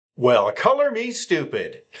Well, color me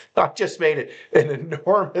stupid. I just made an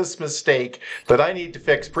enormous mistake that I need to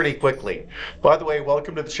fix pretty quickly. By the way,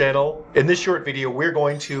 welcome to the channel. In this short video, we're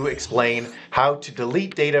going to explain how to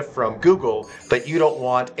delete data from Google that you don't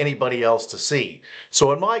want anybody else to see.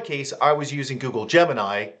 So in my case, I was using Google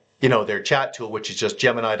Gemini, their chat tool, which is just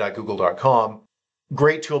gemini.google.com.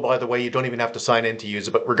 Great tool, by the way. You don't even have to sign in to use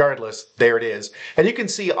it, but regardless, there it is. And you can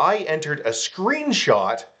see I entered a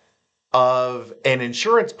screenshot of an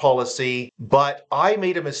insurance policy, but I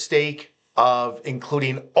made a mistake of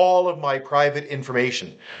including all of my private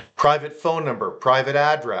information, private phone number, private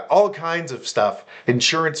address, all kinds of stuff,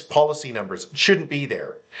 insurance policy numbers shouldn't be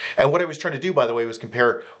there. And what I was trying to do, by the way, was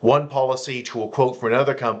compare one policy to a quote from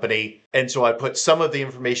another company. And so I put some of the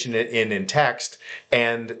information in text,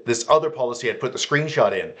 and this other policy I'd put the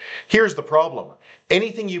screenshot in. Here's the problem.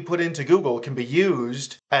 Anything you put into Google can be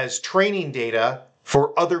used as training data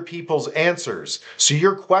for other people's answers. So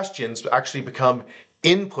your questions actually become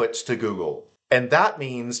inputs to Google. And that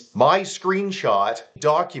means my screenshot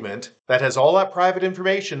document that has all that private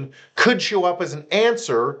information could show up as an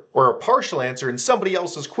answer or a partial answer in somebody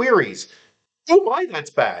else's queries. Oh my,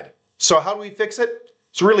 that's bad. So how do we fix it?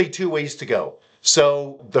 It's really two ways to go.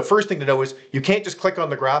 So the first thing to know is you can't just click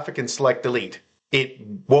on the graphic and select delete. It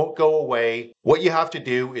won't go away. What you have to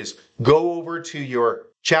do is go over to your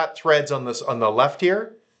chat threads on the left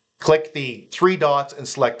here, click the three dots and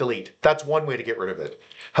select delete. That's one way to get rid of it.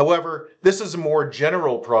 However, this is a more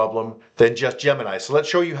general problem than just Gemini. So let's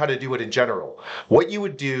show you how to do it in general. What you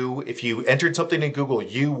would do if you entered something in Google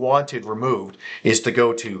you wanted removed is to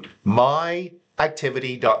go to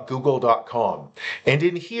myactivity.google.com. And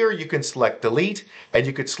in here you can select delete, and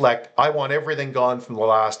you could select I want everything gone from the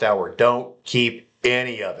last hour. Don't keep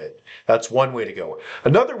any of it. That's one way to go.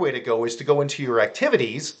 Another way to go is to go into your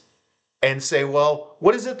activities and say, well,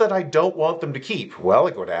 what is it that I don't want them to keep? Well,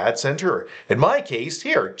 I go to Ad Center. In my case,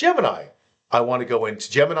 here, Gemini. I want to go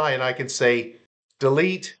into Gemini and I can say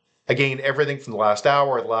delete, again, everything from the last hour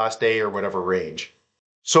or the last day or whatever range.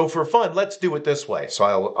 So for fun, let's do it this way. So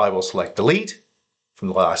I will select delete from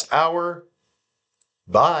the last hour.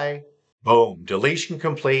 Bye. Boom. Deletion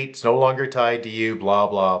complete. It's no longer tied to you, blah,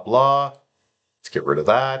 blah, blah. Let's get rid of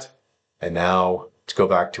that. And now let's go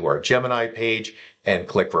back to our Gemini page and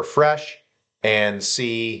click refresh and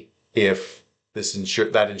see if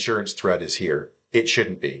that insurance thread is here. It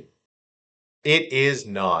shouldn't be. It is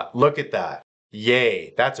not. Look at that.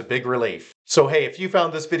 Yay. That's a big relief. So hey, if you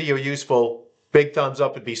found this video useful, big thumbs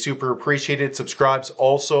up would be super appreciated. Subscribe's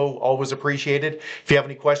also always appreciated. If you have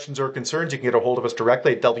any questions or concerns, you can get a hold of us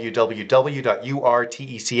directly at www.urtech.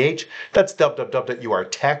 That's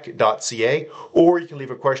www.urtech.ca. Or you can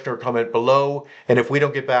leave a question or comment below. And if we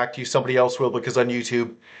don't get back to you, somebody else will, because on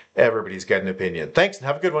YouTube, everybody's got an opinion. Thanks and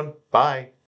have a good one. Bye.